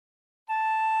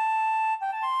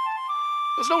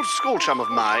There's an old school chum of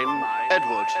mine,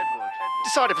 Edward,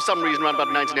 decided for some reason around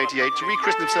about 1988 to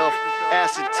rechristen himself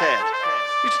Acid Ted.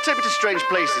 He used to take me to strange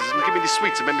places and give me these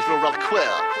sweets that made me feel rather queer.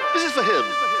 This is for him.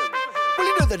 Well,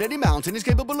 you know that any mountain is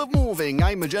capable of moving.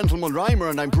 I'm a gentleman rhymer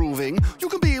and I'm proving you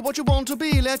can be what you want to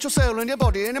be. Let your soul and your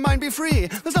body and your mind be free.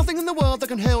 There's nothing in the world that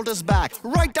can hold us back.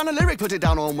 Write down a lyric, put it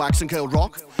down on wax and cold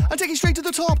rock, and take it straight to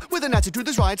the top with an attitude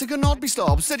that's right and cannot be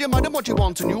stopped. Set your mind on what you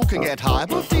want and you can get high.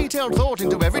 Put detailed thought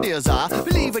into every desire.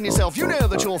 Believe in yourself, you know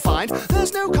that you'll find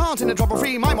there's no cant in a drop of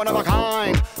free mind, one of a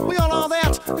kind. We all are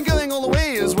that, and going all the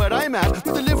way is where I'm at. With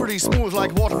delivery smooth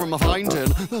like water from a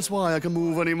fountain. That's why I can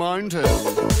move any mountain.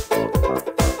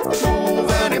 Move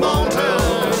any mountain.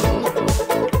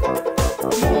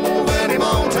 Move any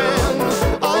mountain.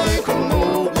 I can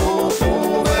move, move,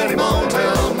 move any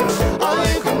mountain.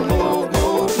 I can move,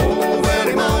 move, move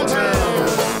any mountain.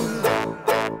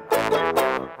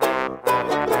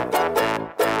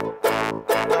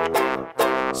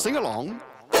 Sing along.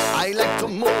 I like to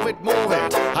move it, move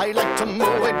it. I like to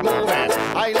move it, move it.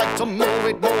 I like to move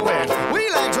it, move it. We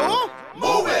like to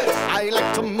move it. I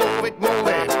like to move it, move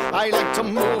it. I like to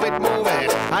move it, move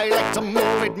it. I like to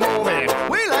move it, move it.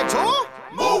 We like to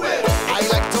move it. I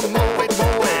like to move it,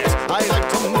 move it. I like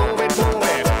to move it, move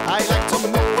it. I like to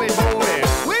move it, move it.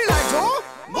 We like to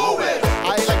move it.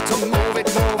 I like to move it,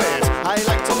 move it. I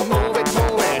like to move it,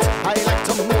 move it. I like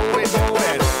to move it, move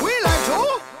it. We like to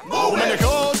move it.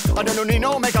 I don't need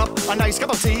no makeup. A nice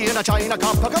cup of tea in a china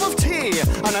cup. A cup of tea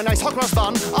and a nice hot cross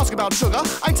bun. Ask about sugar,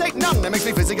 I take none. That makes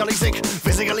me physically sick.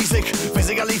 Physically sick.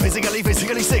 Physically sick.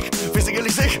 Physically sick.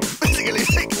 Physically sick.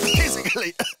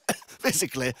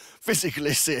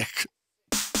 Physically sick.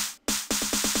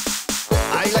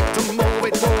 I like to move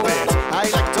it, move it. I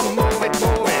like to move it,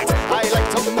 move it. I like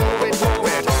to move it, move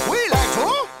it. We like to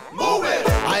move it.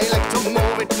 I like to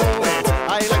move it, move it.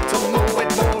 I like to move it,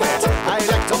 move it. I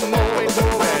like to move it,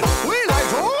 move it. We like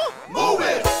to move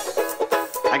it.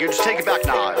 I'm going to take it back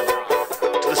now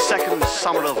to the second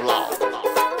summer of love.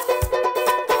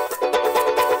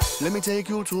 Let me take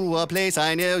you to a place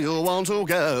I know you want to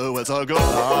go. It's a good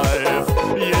life,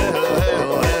 yes.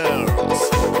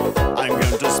 I'm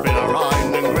going to spin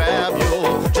around and grab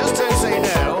you. Just don't say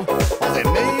no, or there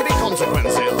may be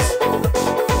consequences.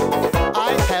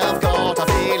 I have got a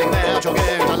feeling that you're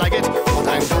going to like it, what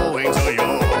I'm doing to you.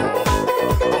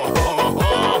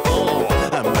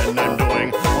 And when I'm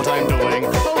doing what I'm doing,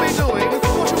 I'll be doing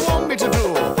what you want me to do.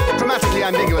 Dramatically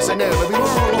ambiguous, I know, but we were a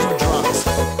lot of drugs.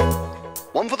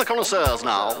 One for the connoisseurs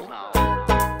now.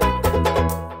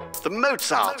 The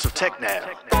Mozarts of techno.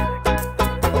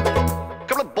 A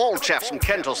couple of bald chaps from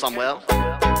Kent or somewhere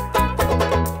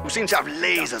who seem to have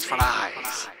lasers for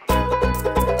eyes.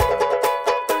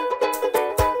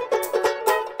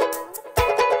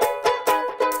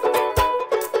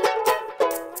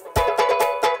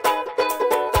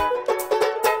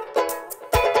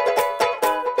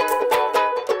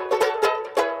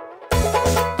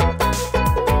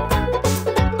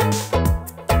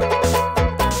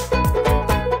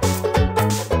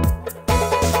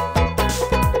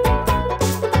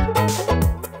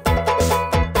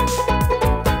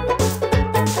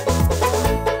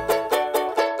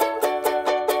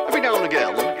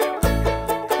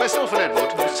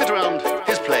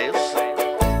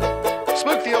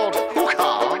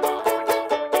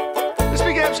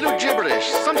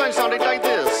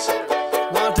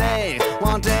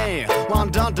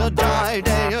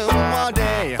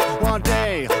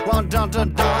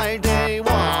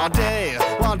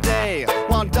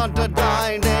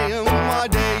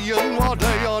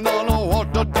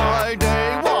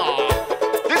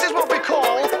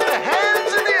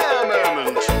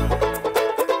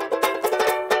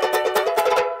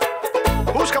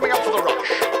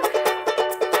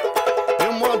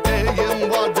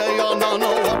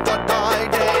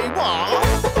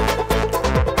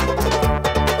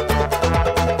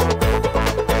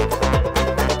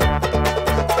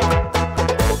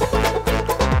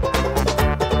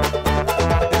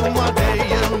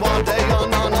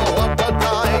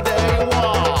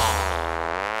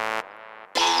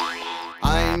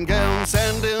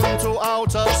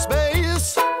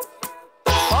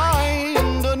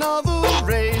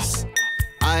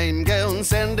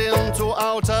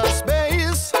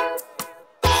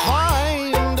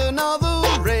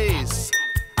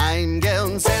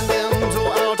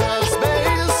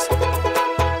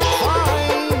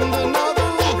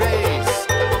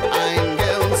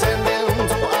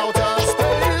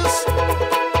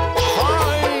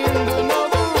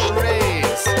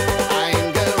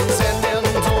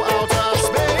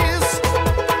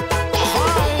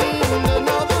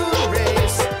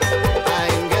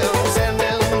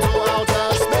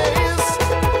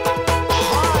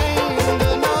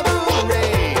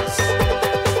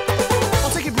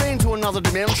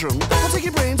 another dimension. I'll take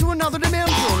your brain to another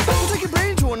dimension. I'll take your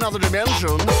brain to another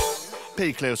dimension.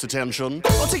 Pay close attention.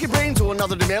 I'll take your brain to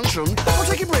another dimension. I'll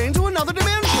take your brain to another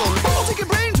dimension. I'll take your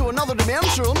brain to another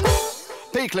dimension.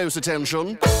 Pay close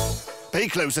attention. Pay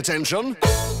close attention.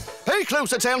 Pay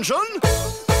close attention.